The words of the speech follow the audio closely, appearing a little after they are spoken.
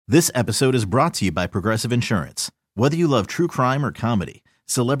This episode is brought to you by Progressive Insurance. Whether you love true crime or comedy,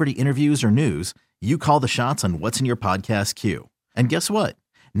 celebrity interviews or news, you call the shots on what's in your podcast queue. And guess what?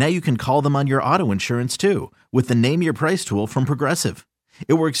 Now you can call them on your auto insurance too with the Name Your Price tool from Progressive.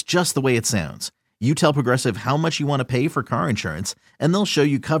 It works just the way it sounds. You tell Progressive how much you want to pay for car insurance, and they'll show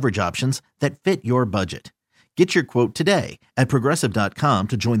you coverage options that fit your budget. Get your quote today at Progressive.com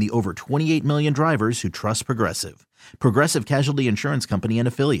to join the over 28 million drivers who trust Progressive. Progressive Casualty Insurance Company and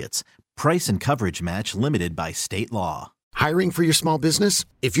Affiliates. Price and coverage match limited by state law. Hiring for your small business?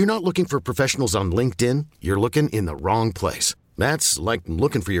 If you're not looking for professionals on LinkedIn, you're looking in the wrong place. That's like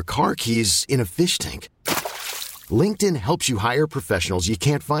looking for your car keys in a fish tank. LinkedIn helps you hire professionals you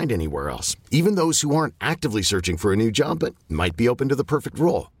can't find anywhere else, even those who aren't actively searching for a new job but might be open to the perfect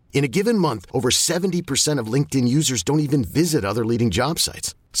role. In a given month, over 70% of LinkedIn users don't even visit other leading job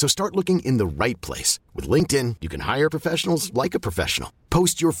sites. So start looking in the right place. With LinkedIn, you can hire professionals like a professional.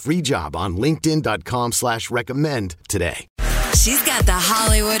 Post your free job on linkedin.com/recommend today. She's got the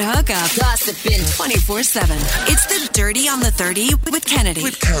Hollywood hookup, gossiping 24/7. It's the Dirty on the 30 with Kennedy.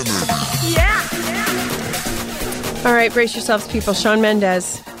 Yeah. All right, brace yourselves, people. Shawn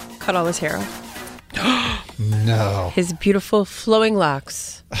Mendes cut all his hair off. No. His beautiful flowing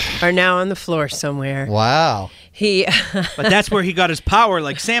locks are now on the floor somewhere. Wow. But that's where he got his power,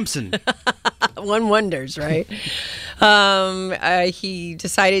 like Samson. One wonders, right? He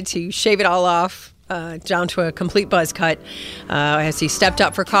decided to shave it all off, down to a complete buzz cut, as he stepped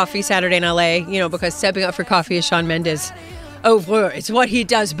up for coffee Saturday in L.A., because stepping up for coffee is Shawn Mendes' oeuvre. It's what he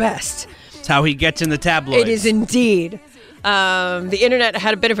does best. It's how he gets in the tabloids. It is indeed. The internet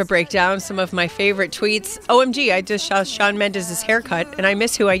had a bit of a breakdown. Some of my favorite tweets. OMG, I just saw Shawn Mendes' haircut, and I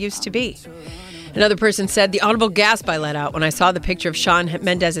miss who I used to be. Another person said, the audible gasp I let out when I saw the picture of Shawn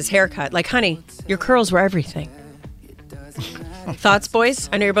Mendes' haircut. Like, honey, your curls were everything. Thoughts, boys?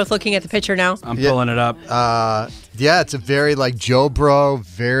 I know you're both looking at the picture now. I'm pulling it up. Yeah, it's a very Joe Bro,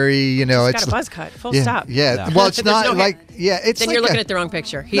 very, It's got a buzz cut, full stop. Yeah, well, it's not it's then like you're looking at the wrong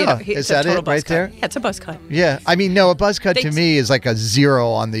picture. Is that it right there? Yeah, it's a buzz cut. Yeah, I mean, no, a buzz cut to me is like a 0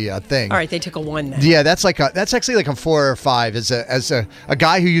 on the thing. All right, they took a 1 then. Yeah, that's actually like a 4 or 5. As a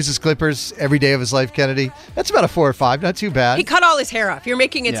guy who uses clippers every day of his life, Kennedy, that's about a 4 or 5. Not too bad. He cut all his hair off. You're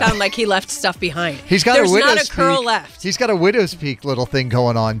making it sound like he left stuff behind. He's got There's a widow's not a curl peak. left. He's got a widow's peak little thing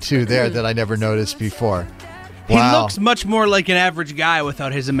going on too there that I never noticed before. He Wow. looks much more like an average guy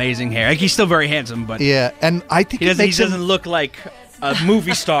without his amazing hair. Like, he's still very handsome, but Yeah, and I think he doesn't look like a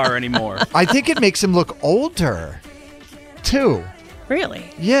movie star anymore. I think it makes him look older, too. Really?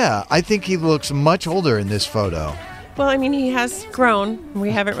 Yeah, I think he looks much older in this photo. Well, I mean, he has grown. We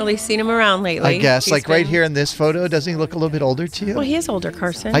haven't really seen him around lately. I guess, He's right been- here in this photo, doesn't he look a little bit older to you? Well, he is older,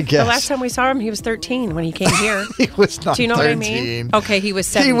 Carson. I guess. The last time we saw him, he was 13 when he came here. He was not 13. Do you know what I mean? Okay, he was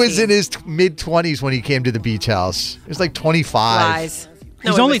 17. He was in his mid-20s when he came to the beach house. He was like 25. Lies. No,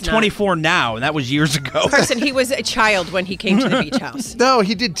 He's it only was not. 24 now, and that was years ago. Carson, he was a child when he came to the beach house. No,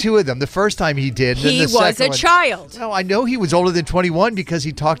 he did 2 of them. The first time he did. And He then the was second a one- child. No, I know he was older than 21 because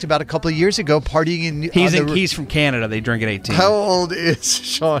he talked about a couple of years ago partying in. He's from Canada. They drink at 18. How old is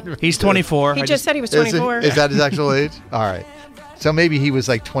Shawn? He's 24. He just said he was 24. Is that his actual age? All right. So maybe he was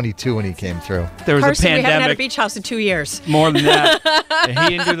like 22 when he came through. There was Carson, a we haven't had a pandemic. beach house in 2 years. More than that. And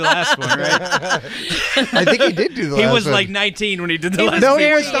he didn't do the last one, right? I think he did do the He last was one. like 19 when he did the He last was No, one. he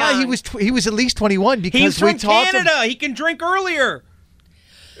very was not. young. He was at least 21 because He's we from talked. Canada. He can drink earlier.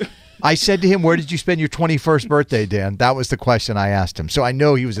 I said to him, "Where did you spend your 21st birthday, Dan?" That was the question I asked him. So I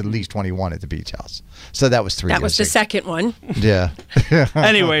know he was at least 21 at the beach house. So that was 3 That years was the ago. second one. Yeah.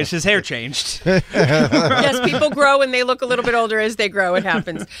 Anyways, his hair changed. Yes, people grow and they look a little bit older as they grow. It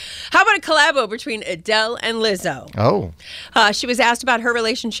happens. How about a collabo between Adele and Lizzo? Oh. She was asked about her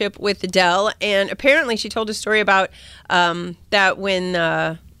relationship with Adele, and apparently she told a story about that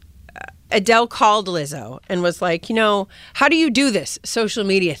when Adele called Lizzo and was like, how do you do this social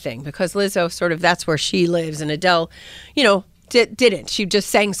media thing? Because Lizzo that's where she lives, and Adele, didn't. She just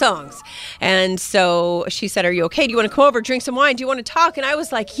sang songs. And so she said, are you okay? Do you want to come over, drink some wine? Do you want to talk? And I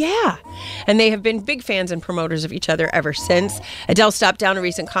was like, yeah. And they have been big fans and promoters of each other ever since. Adele stopped down a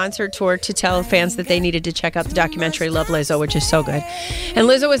recent concert tour to tell fans that they needed to check out the documentary Love Lizzo, which is so good. And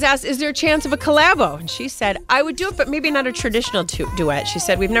Lizzo was asked, is there a chance of a collabo? And she said, I would do it, but maybe not a traditional duet. She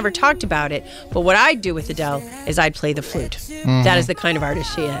said, we've never talked about it, but what I'd do with Adele is I'd play the flute. Mm-hmm. That is the kind of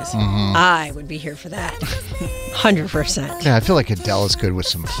artist she is. Mm-hmm. I would be here for that. 100%. Yeah, I feel like Adele is good with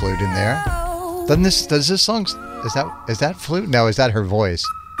some flute in there. Does this song, is that flute? No, is that her voice?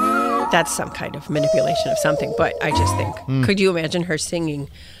 That's some kind of manipulation of something, but I just think, could you imagine her singing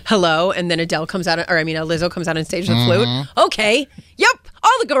Hello and then Lizzo comes out on stage with a flute? Okay, yep,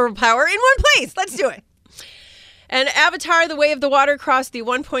 All the girl power in one place. Let's do it. And Avatar: The Way of the Water crossed the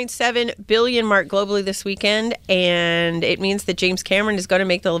 1.7 billion mark globally this weekend, and it means that James Cameron is going to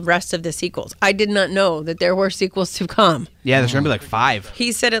make the rest of the sequels. I did not know that there were sequels to come. Yeah, there's going to be like 5.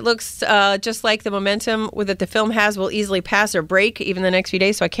 He said it looks just like the momentum that the film has will easily pass or break even the next few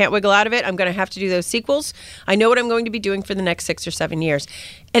days, so I can't wiggle out of it. I'm going to have to do those sequels. I know what I'm going to be doing for the next 6 or 7 years.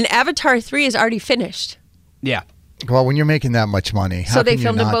 And Avatar 3 is already finished. Yeah. Well, when you're making that much money, how So they can you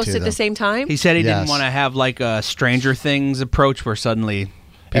filmed them not both do at the them? same time? He said he Yes. didn't want to have like a Stranger Things approach where suddenly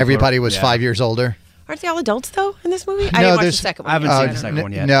Everybody was 5 years older. Aren't they all adults, though, in this movie? I didn't watch the second one. I haven't yet. seen the second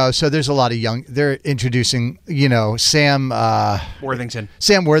one yet. No, so there's a lot of young. They're introducing, Sam Worthington.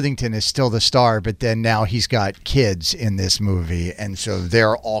 Sam Worthington is still the star, but then now he's got kids in this movie, and so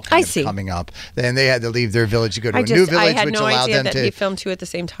they're all kind of coming up. Then they had to leave their village to go to a new village, I had which no allowed idea them that to. he filmed 2 at the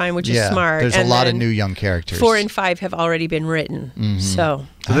same time, which is smart. There's And a lot of then new young characters. 4 and 5 have already been written. So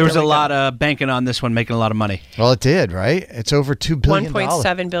there was a lot of banking on this one, making a lot of money. Well, it did, right? It's over $2 billion.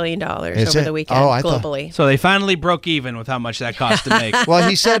 $1.7 billion Is over it? the weekend Oh, I thought- globally. So they finally broke even with how much that cost to make. Well,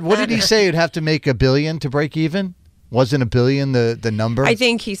 he said, what did he say? You'd have to make $1 billion to break even? Wasn't $1 billion the number? I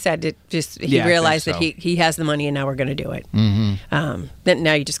think he said it just, he Yeah, I realized think that he has the money and now we're going to do it. Mm-hmm. Then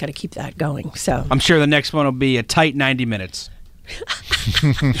now you just got to keep that going. So I'm sure the next one will be a tight 90 minutes.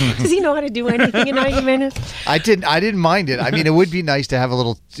 does he know how to do anything in 90 minutes? I didn't mind it. I mean, it would be nice to have a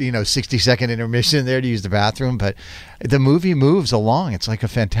little, 60-second intermission there to use the bathroom, but the movie moves along. It's like a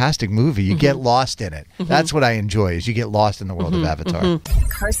fantastic movie. You get lost in it. That's what I enjoy, is you get lost in the world of Avatar.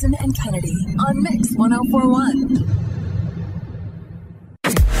 Carson and Kennedy on Mix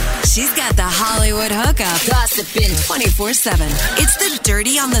 104.1. She's got the Hollywood hookup. Gossiping 24/7. It's the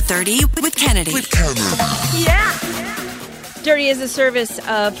Dirty on the 30 with Kennedy. Yeah. Dirty is a service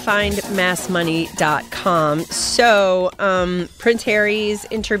of findmassmoney.com. So, Prince Harry's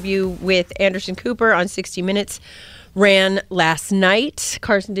interview with Anderson Cooper on 60 Minutes ran last night.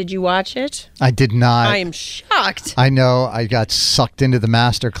 Carson, did you watch it? I did not. I am shocked. I know. I got sucked into the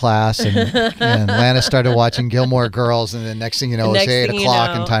master class, and Lana started watching Gilmore Girls, and the next thing you know, it's 8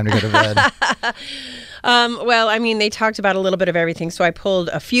 o'clock and time to go to bed. Well, I mean, they talked about a little bit of everything, so I pulled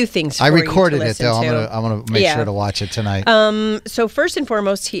a few things for I you to recorded it, listen though. to. I'm gonna make sure to watch it tonight. So first and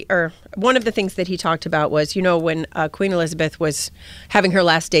foremost, one of the things that he talked about was, when Queen Elizabeth was having her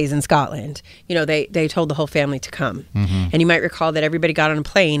last days in Scotland, they told the whole family to come. And you might recall that everybody got on a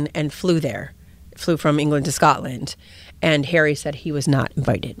plane and flew from England to Scotland. And Harry said he was not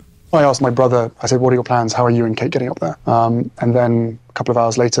invited. I asked my brother, I said, what are your plans? How are you and Kate getting up there? And then a couple of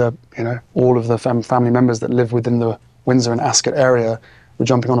hours later, all of the family members that live within the Windsor and Ascot area were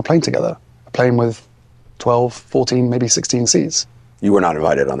jumping on a plane together. A plane with 12, 14, maybe 16 seats. You were not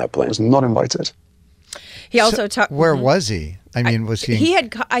invited on that I plane. was not invited. He also talked. Where was he? I mean, was he?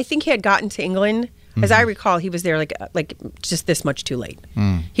 I think he had gotten to England. As I recall, he was there like just this much too late.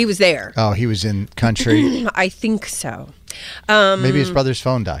 He was there. Oh, he was in country. I think so. Maybe his brother's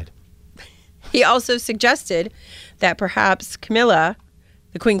phone died. He also suggested that perhaps Camilla,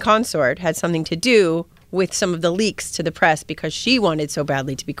 the Queen Consort, had something to do with some of the leaks to the press because she wanted so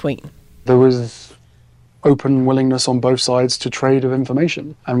badly to be queen. There was open willingness on both sides to trade of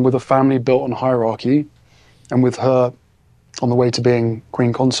information. And with a family built on hierarchy, and with her on the way to being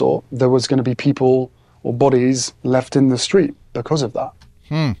Queen Consort, there was going to be people or bodies left in the street because of that.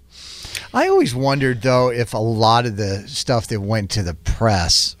 I always wondered, though, if a lot of the stuff that went to the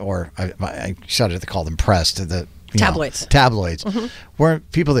press, or I shudder to call them press, to the Tabloids. Tabloids,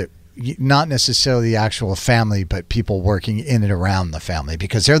 weren't people that, not necessarily the actual family, but people working in and around the family,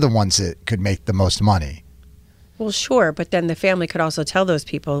 because they're the ones that could make the most money. Well, sure, but then the family could also tell those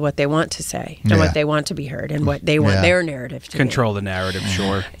people what they want to say and what they want to be heard and what they want their narrative to Control the narrative,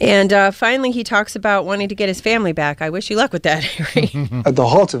 sure. be. And finally, he talks about wanting to get his family back. I wish you luck with that, Harry. At the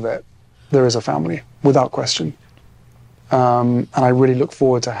heart of it, there is a family, without question. And I really look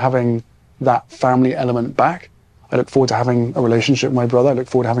forward to having that family element back. I look forward to having a relationship with my brother. I look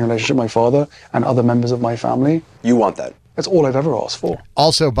forward to having a relationship with my father and other members of my family. You want that? That's all I've ever asked for.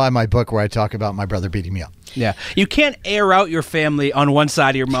 Also, buy my book where I talk about my brother beating me up. Yeah. You can't air out your family on one side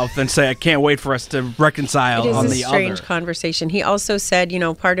of your mouth and say, I can't wait for us to reconcile on It is the a strange other. conversation. He also said,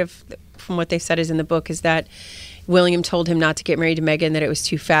 part of, from what they said is in the book, is that William told him not to get married to Meghan, that it was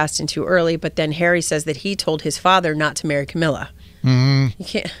too fast and too early. But then Harry says that he told his father not to marry Camilla. You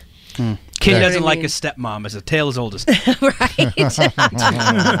can't. Kid You know doesn't what I like mean? his stepmom as a tale as old as.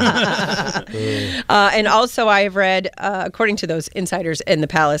 And also, I have read, according to those insiders in the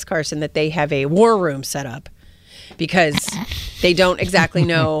palace, Carson, that they have a war room set up because they don't exactly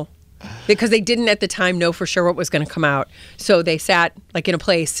know because they didn't at the time know for sure what was going to come out. So they sat like in a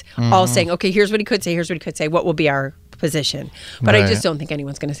place all saying, okay, here's what he could say, here's what he could say, what will be our position. But I just don't think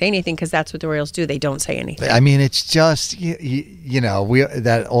anyone's going to say anything because that's what the Royals do. They don't say anything. I mean, it's just, you know,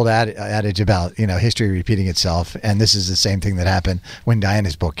 that old adage about, you know, history repeating itself. And this is the same thing that happened when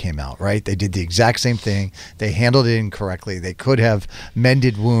Diana's book came out, right? They did the exact same thing. They handled it incorrectly. They could have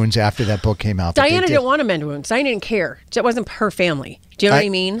mended wounds after that book came out. Diana didn't want to mend wounds. Diana didn't care. It wasn't her family. Do you know what I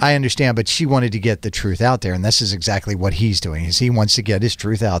mean? I understand, but she wanted to get the truth out there, and this is exactly what he's doing. Is he wants to get his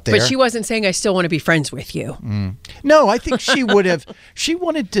truth out there. But she wasn't saying, I still want to be friends with you. No, I think she would have. She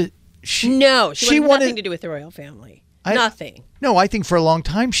wanted to. She wanted nothing to do with the royal family. Nothing. No, I think for a long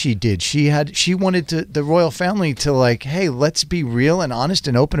time she did. She wanted the royal family to like, hey, let's be real and honest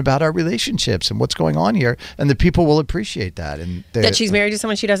and open about our relationships and what's going on here, and the people will appreciate that. And that she's married to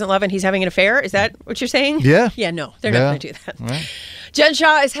someone she doesn't love and he's having an affair. Is that what you're saying? Yeah. Yeah. No, they're not going to do that. Right. Jen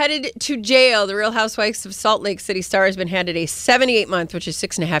Shah is headed to jail. The Real Housewives of Salt Lake City star has been handed a 78-month, which is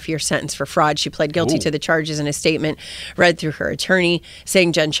 6.5-year sentence for fraud. She pled guilty to the charges in a statement read through her attorney,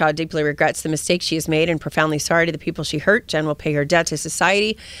 saying Jen Shah deeply regrets the mistake she has made and profoundly sorry to the people she hurt. Jen will pay her debt to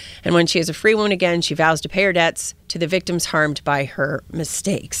society, and when she is a free woman again, she vows to pay her debts to the victims harmed by her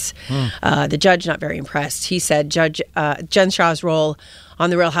mistakes. The judge, not very impressed. He said Jen Shah's role on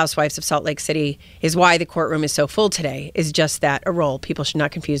The Real Housewives of Salt Lake City is why the courtroom is so full today, is just that, a role. People should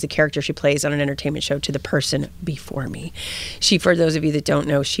not confuse the character she plays on an entertainment show to the person before me. She, for those of you that don't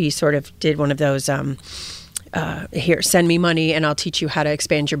know, she sort of did one of those, here, send me money and I'll teach you how to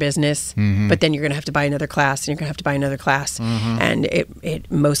expand your business, but then you're going to have to buy another class and you're going to have to buy another class. And it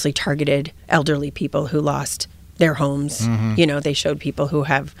mostly targeted elderly people who lost their homes. You know, they showed people who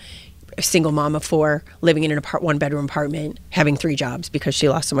have a single mom of 4 living in an one-bedroom apartment, having 3 jobs because she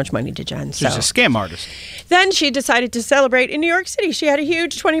lost so much money to Jen. She's a scam artist. Then she decided to celebrate in New York City. She had a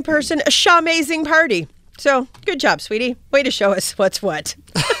huge 20-person Shah-mazing party. So good job, sweetie. Way to show us what's what.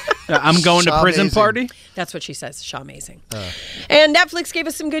 I'm going to prison party? That's what she says, Shah-mazing. And Netflix gave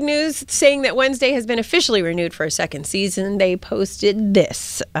us some good news, saying that Wednesday has been officially renewed for a second season. They posted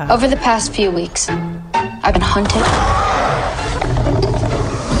this. Over the past few weeks, I've been hunted,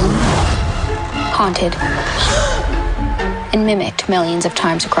 haunted, and mimicked millions of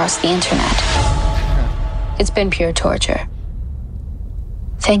times across the internet. It's been pure torture.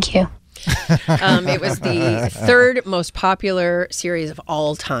 Thank you. It was the 3rd most popular series of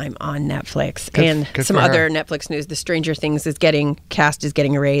all time on Netflix. Good some other Netflix news. The Stranger Things cast is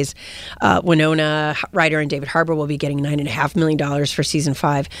getting a raise. Winona Ryder and David Harbour will be getting $9.5 million for season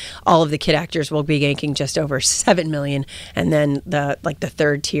 5. All of the kid actors will be making just over $7 million. And then the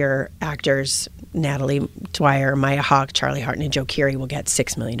 3rd tier actors, Natalie Dwyer, Maya Hawke, Charlie Hartman, and Joe Keery will get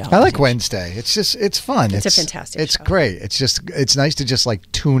 $6 million. I like Wednesday. It's fun. It's a fantastic It's show. great. It's nice to just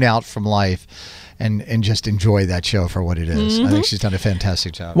like tune out from life and just enjoy that show for what it is. I think she's done a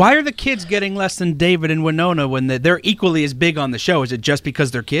fantastic job. Why are the kids getting less than David and Winona when they're equally as big on the show? Is it just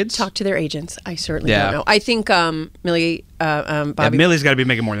because they're kids? Talk to their agents. I certainly don't know. I think Millie, Bobby, Millie's got to be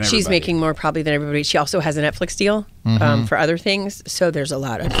making more than everybody. She's making more probably than everybody. She also has a Netflix deal for other things, so there's a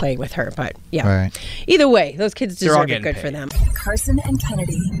lot of playing with her. But yeah, either way, those kids deserve it. Good for them. Carson and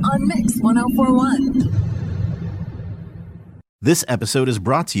Kennedy on Mix 104.1. This episode is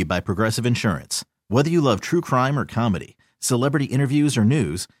brought to you by Progressive Insurance. Whether you love true crime or comedy, celebrity interviews or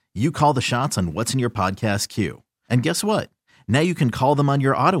news, you call the shots on what's in your podcast queue. And guess what? Now you can call them on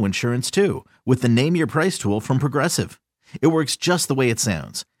your auto insurance too with the Name Your Price tool from Progressive. It works just the way it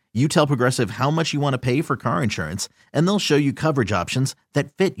sounds. You tell Progressive how much you want to pay for car insurance, and they'll show you coverage options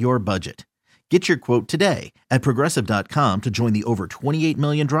that fit your budget. Get your quote today at Progressive.com to join the over 28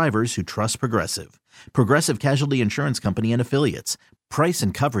 million drivers who trust Progressive. Progressive Casualty Insurance Company and Affiliates. Price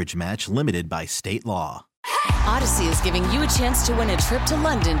and coverage match limited by state law. Odyssey is giving you a chance to win a trip to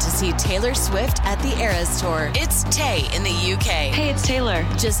London to see Taylor Swift at the Eras Tour. It's Tay in the UK. Hey, it's Taylor.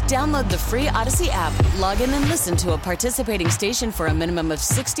 Just download the free Odyssey app, log in and listen to a participating station for a minimum of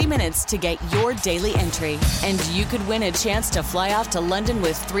 60 minutes to get your daily entry. And you could win a chance to fly off to London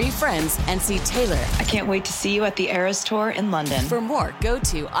with 3 friends and see Taylor. I can't wait to see you at the Eras Tour in London. For more, go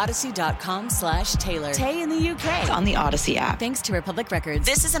to odyssey.com/Taylor. Tay in the UK. It's on the Odyssey app. Thanks to Republic Records.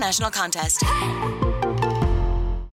 This is a national contest.